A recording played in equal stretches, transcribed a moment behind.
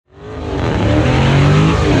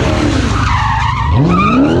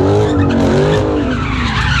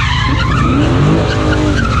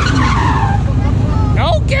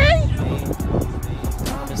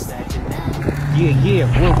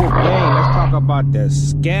about the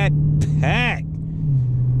Scat Pack.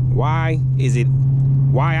 Why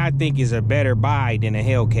I think is a better buy than a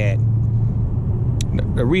Hellcat.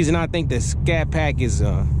 The reason I think the Scat Pack is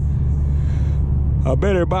a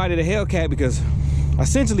better buy than a Hellcat, because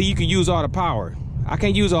essentially you can use all the power. I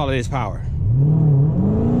can't use all of this power.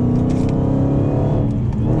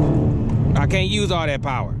 I can't use all that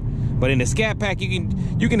power. But in the Scat Pack,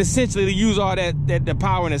 you can essentially use all the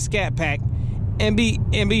power in the Scat Pack and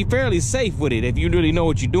be fairly safe with it if you really know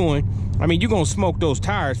what you're doing. I mean, you're gonna smoke those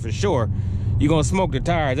tires for sure. You're gonna smoke the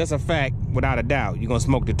tires. That's a fact, without a doubt. You're gonna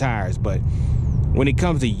smoke the tires. But when it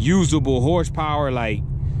comes to usable horsepower, like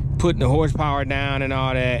putting the horsepower down and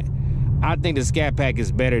all that, I think the Scat Pack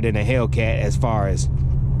is better than the Hellcat as far as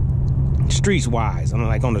streets wise. I'm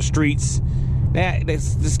like on the streets. The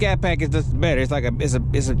Scat Pack is just better. It's like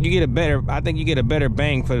you get a better. I think you get a better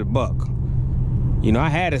bang for the buck. You know, I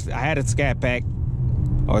had a Scat Pack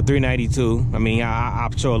or 392. I mean,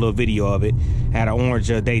 I'll show a little video of it. Had an orange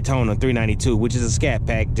Daytona 392, which is a Scat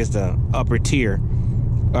Pack, just a upper tier,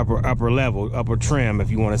 upper level, upper trim, if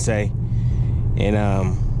you want to say. And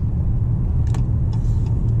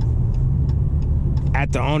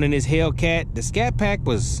after owning this Hellcat, the Scat Pack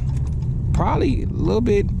was probably a little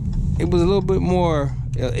bit. It was a little bit more,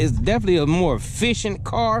 it's definitely a more efficient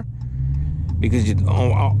car, because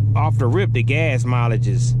off the rip, the gas mileage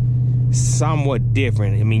is somewhat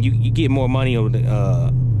different. I mean, you get more money on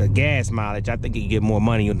the gas mileage. I think you get more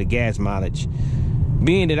money on the gas mileage.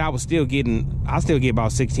 Being that I still get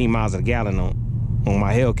about 16 miles a gallon on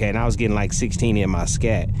my Hellcat, and I was getting like 16 in my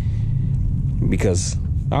Scat, because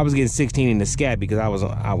I was getting 16 in the Scat because I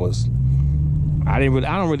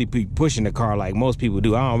don't really be pushing the car like most people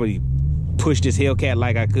do. I don't really push this Hellcat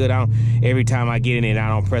like I could. Every time I get in it, I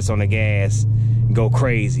don't press on the gas, go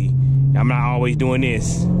crazy. I'm not always doing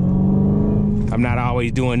this. I'm not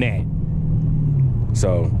always doing that.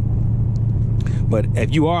 So, but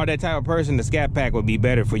if you are that type of person, the Scat Pack would be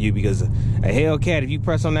better for you, because a Hellcat, if you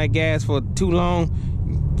press on that gas for too long,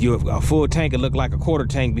 a full tank will look like a quarter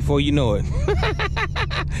tank before you know it.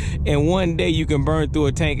 And one day you can burn through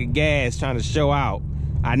a tank of gas trying to show out.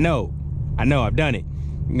 I know, I've done it.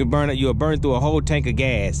 You'll burn through a whole tank of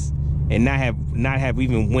gas and not have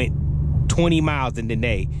even went 20 miles in the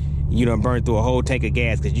day. You done burned through a whole tank of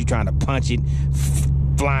gas because you trying to punch it,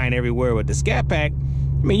 flying everywhere. With the Scat Pack,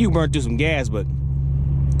 I mean, you burn through some gas, but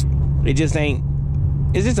it just ain't.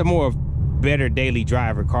 It's just a more better daily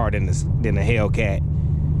driver car than the Hellcat.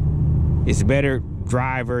 It's a better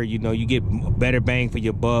driver, you know, you get better bang for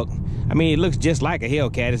your buck. I mean, it looks just like a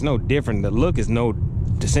Hellcat. It's no different. The look is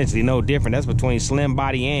essentially no different. That's between slim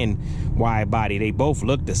body and wide body. They both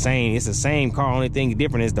look the same. It's the same car. Only thing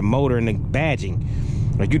different is the motor and the badging.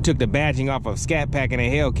 If you took the badging off of Scat Pack and a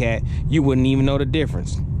Hellcat, you wouldn't even know the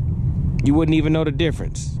difference. You wouldn't even know the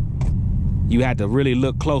difference. You had to really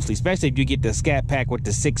look closely, especially if you get the Scat Pack with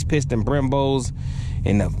the 6-piston Brembos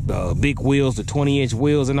and the big wheels, the 20-inch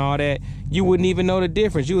wheels and all that. You wouldn't even know the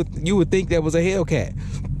difference. You would think that was a Hellcat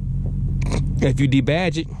if you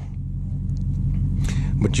debadge it.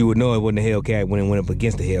 But you would know it wasn't a Hellcat when it went up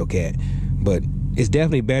against the Hellcat. But it's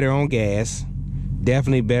definitely better on gas.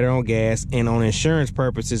 Definitely better on gas. And on insurance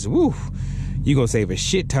purposes, woo, you're going to save a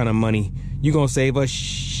shit ton of money. You're going to save a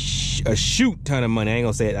shoot ton of money. I ain't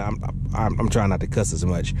going to say it. I'm trying not to cuss as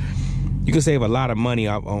much. You can save a lot of money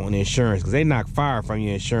on insurance, because they knock fire from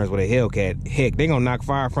your insurance with a Hellcat. Heck, they gonna knock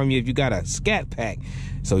fire from you if you got a Scat Pack.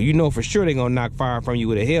 So you know for sure they gonna knock fire from you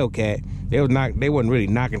with a Hellcat. They wasn't really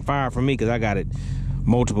knocking fire from me, because I got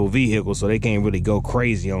multiple vehicles, so they can't really go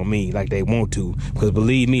crazy on me like they want to. Because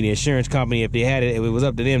believe me, the insurance company, if it was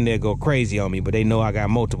up to them, they'd go crazy on me. But they know I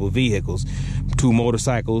got multiple vehicles, 2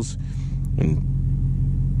 motorcycles, and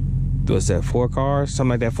what's that, 4 cars? Something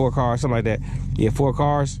like that, 4 cars, something like that. Yeah, 4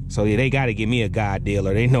 cars. So yeah, they gotta give me a God deal,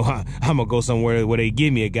 or they know I'm gonna go somewhere where they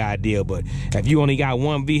give me a God deal. But if you only got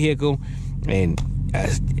 1 vehicle, and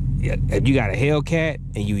if you got a Hellcat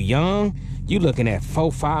and you young, you looking at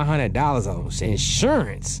 $400-500 on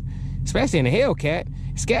insurance, especially in a Hellcat.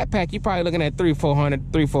 Scat Pack, you probably looking at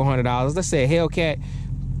 $300-400. Let's say a Hellcat,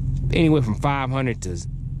 anywhere from $500 to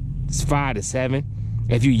 $5 to $7.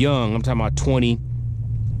 If you young, I'm talking about 20.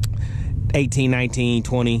 18, 19,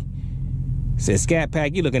 20. Says Scat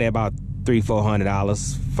Pack, you're looking at about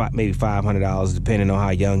 $300-400, maybe $500, depending on how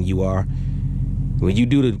young you are. When you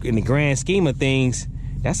do in the grand scheme of things,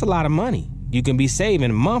 that's a lot of money. You can be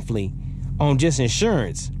saving monthly on just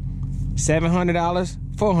insurance. $700,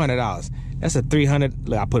 $400. That's a $300.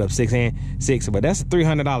 Look, I put up 6, but that's a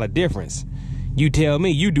 $300 difference. You tell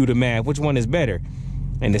me, you do the math, which one is better?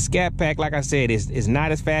 And the Scat Pack, like I said, is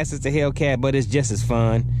not as fast as the Hellcat, but it's just as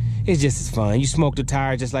fun. it's just as fun. You smoke the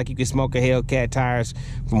tires just like you can smoke a Hellcat tires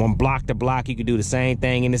from one block to block. You can do the same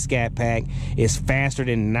thing in the Scat Pack. It's faster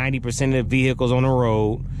than 90% of the vehicles on the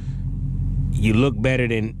road. You look better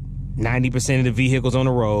than 90% of the vehicles on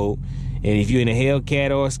the road. And if you're in a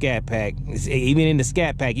Hellcat or a Scat Pack, even in the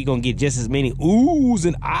Scat Pack, you're going to get just as many oohs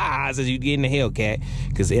and ahs as you get in the Hellcat,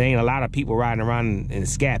 because it ain't a lot of people riding around in the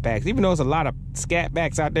Scat Packs. Even though there's a lot of Scat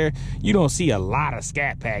Packs out there, you don't see a lot of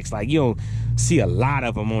Scat Packs. Like, you don't see a lot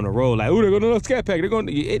of them on the road. Like, oh, they're going to Scat Pack. They're going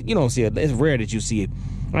to, you don't see it. It's rare that you see it.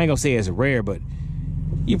 I ain't going to say it's rare, but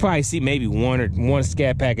you probably see maybe one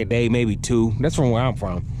Scat Pack a day, maybe two. That's from where I'm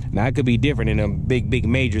from. Now, it could be different in them big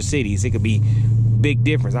major cities. It could be big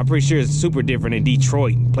difference. I'm pretty sure it's super different in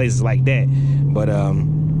Detroit and places like that. But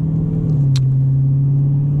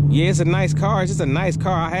yeah, it's a nice car. It's just a nice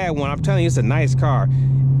car. I had one. I'm telling you, it's a nice car.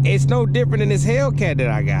 It's no different than this Hellcat that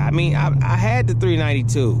I got. I mean, I had the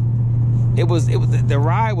 392. It was the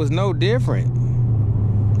ride was no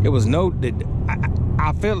different. It was no.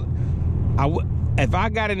 I feel if I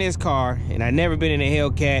got in this car and I never been in a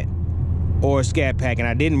Hellcat or a Scat Pack,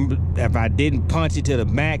 and if I didn't punch it to the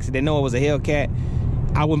max and they know it was a Hellcat,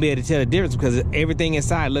 I wouldn't be able to tell the difference, because everything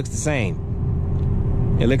inside looks the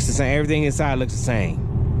same. It looks the same. Everything inside looks the same.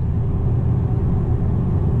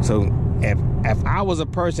 So if I was a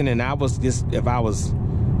person and if I was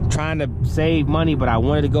trying to save money, but I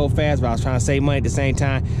wanted to go fast, but I was trying to save money at the same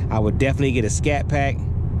time, I would definitely get a Scat Pack,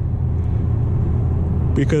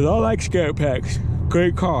 because I like Scat Packs.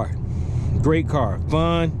 Great car,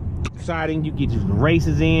 fun, exciting. You get your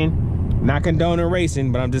races in. Not condoning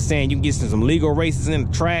racing, but I'm just saying you can get some legal races in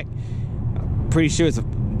the track. I'm pretty sure it's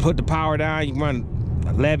put the power down. You can run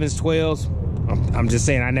 11s, 12s. I'm just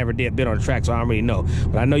saying I never did bit on the track, so I don't really know.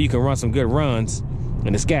 But I know you can run some good runs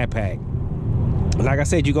in the Scat Pack. Like I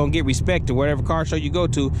said, you're going to get respect to whatever car show you go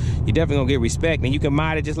to. You're definitely going to get respect. And you can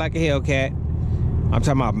mod it just like a Hellcat. I'm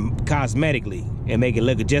talking about cosmetically, and make it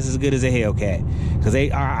look just as good as a Hellcat. Because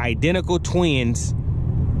they are identical twins.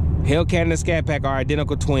 Hellcat and the Scat Pack are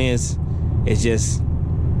identical twins. It's just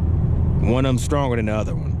one of them stronger than the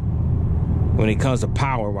other one when it comes to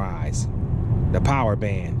power-wise, the power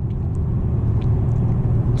band.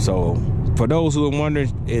 So for those who are wondering,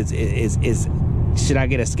 should I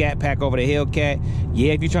get a Scat Pack over the Hellcat?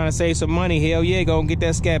 Yeah, if you're trying to save some money, hell yeah, go and get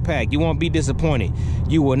that Scat Pack. You won't be disappointed.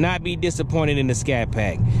 You will not be disappointed in the Scat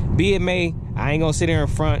Pack. Be it may, I ain't gonna sit here in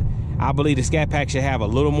front. I believe the Scat Pack should have a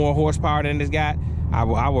little more horsepower than this guy. I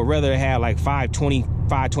would rather have like 520,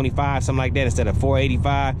 525, something like that, instead of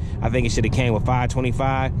 485. I think it should have came with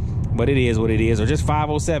 525, but it is what it is. Or just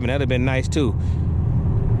 507, that'd have been nice too.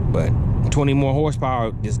 But 20 more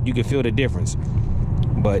horsepower, just you can feel the difference.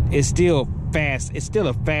 But it's still fast. It's still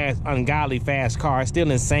a fast, ungodly fast car. It's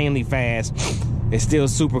still insanely fast. It's still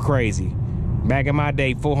super crazy. Back in my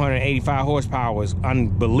day, 485 horsepower was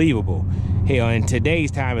unbelievable. Hell, in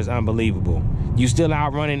today's time, it's unbelievable. You still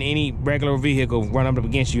outrunning any regular vehicle run up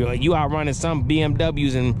against you. You outrunning some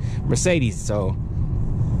BMWs and Mercedes. So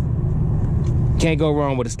can't go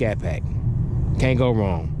wrong with a Scat Pack. Can't go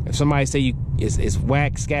wrong. If somebody say it's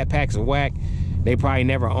whack, Scat Packs are whack, they probably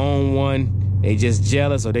never own one. They just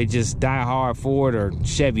jealous, or they just die hard Ford or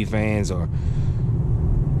Chevy fans or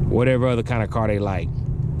whatever other kind of car they like.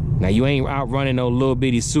 Now you ain't outrunning no little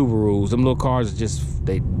bitty Subarus. Them little cars are just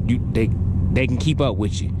they can keep up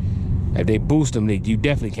with you. If they boost them, you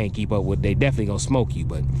definitely can't keep up with. They definitely gonna smoke you.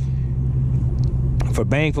 But for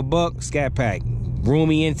bang for buck, Scat Pack,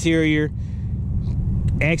 roomy interior,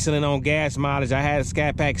 excellent on gas mileage. I had a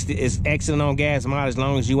Scat Pack. It's excellent on gas mileage as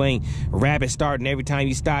long as you ain't rapid starting every time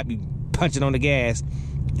you stop. You punching on the gas.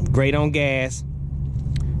 Great on gas.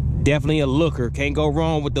 Definitely a looker. Can't go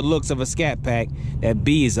wrong with the looks of a Scat Pack. That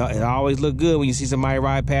B it always look good when you see somebody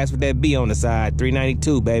ride past with that B on the side.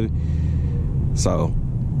 392, baby. So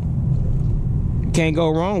can't go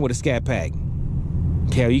wrong with a Scat Pack.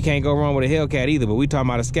 Hell, you can't go wrong with a Hellcat either, but we talking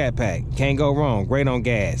about a Scat Pack. Can't go wrong. Great on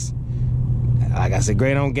gas. Like I said,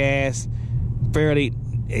 great on gas. Fairly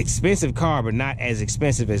expensive car, but not as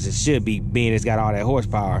expensive as it should be, being it's got all that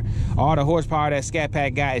horsepower. All the horsepower that Scat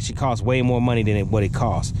Pack got, it should cost way more money than what it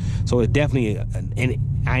costs. So it's definitely,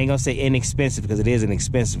 I ain't gonna say inexpensive, because it is an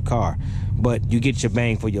expensive car, but you get your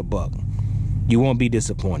bang for your buck. You won't be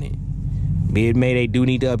disappointed. Be it may, they do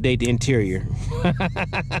need to update the interior.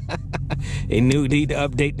 They need to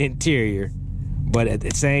update the interior, but at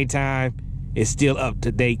the same time, it's still up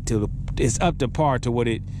to date it's up to par to what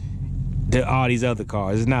all these other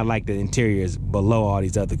cars. It's not like the interior is below all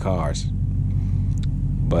these other cars.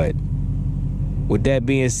 But with that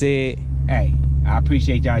being said, hey, I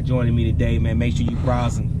appreciate y'all joining me today, man. Make sure you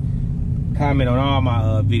browse and comment on all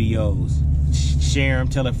my videos. share them,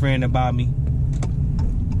 tell a friend about me.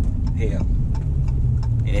 Hell.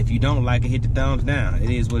 And if you don't like it, hit the thumbs down. It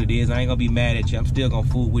is what it is. I ain't gonna be mad at you. I'm still gonna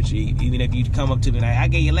fool with you. Even if you come up to me like, I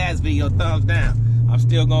gave your last video thumbs down, I'm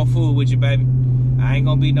still gonna fool with you, baby. I ain't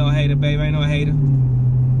gonna be no hater, baby. I ain't no hater.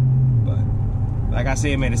 But like I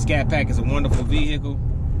said, man, the Scat Pack is a wonderful vehicle.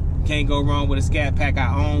 Can't go wrong with a Scat Pack.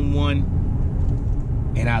 I own one,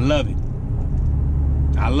 and I love it.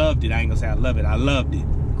 I loved it. I ain't gonna say I love it. I loved it.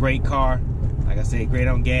 Great car. Like I said, great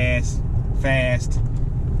on gas, fast.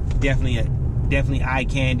 Definitely eye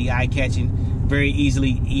candy, eye catching. Very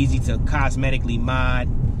easy to cosmetically mod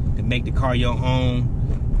to make the car your own.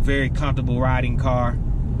 Very comfortable riding car.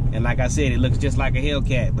 And like I said, it looks just like a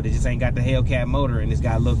Hellcat, but it just ain't got the Hellcat motor, and it's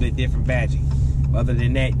got a little bit different badging. Other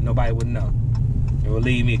than that, nobody would know. And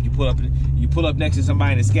believe me, if you pull up next to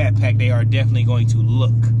somebody in a Scat Pack, they are definitely going to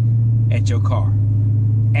look at your car.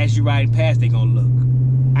 As you ride past, they gonna look.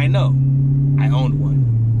 I know, I owned one.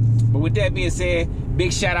 But with that being said,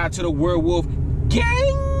 big shout out to the Werewolf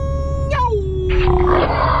Gang.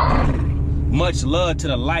 Much love to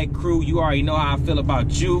the Light Crew. You already know how I feel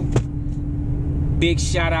about you. Big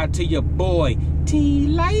shout out to your boy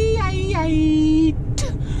T-Light.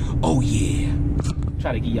 Oh yeah.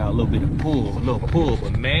 Try to give y'all a little bit of pull,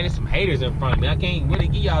 but man, there's some haters in front of me. I can't really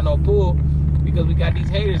give y'all no pull because we got these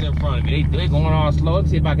haters in front of me. They going all slow. Let's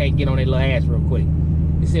see if I can't get on their little ass real quick.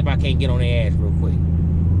 Let's see if I can't get on their ass real quick.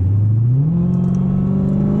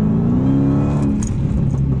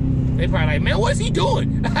 They probably like, man, what's he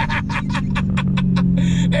doing? They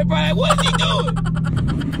probably like, what's he doing?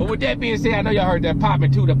 But with that being said, I know y'all heard that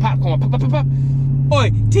popping too, the popcorn, pop, pop, pop, pop. Oi,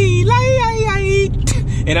 T-Light,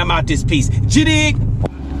 and I'm out this piece. Jig.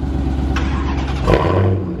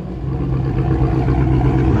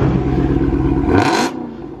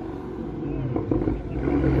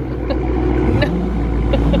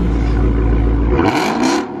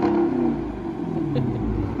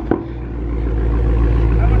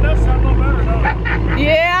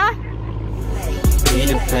 Yeah. Be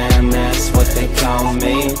the fam, that's what they call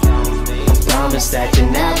me. Promise that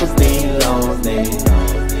you'll never be lonely.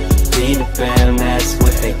 Be the fam, that's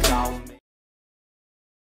what they call me.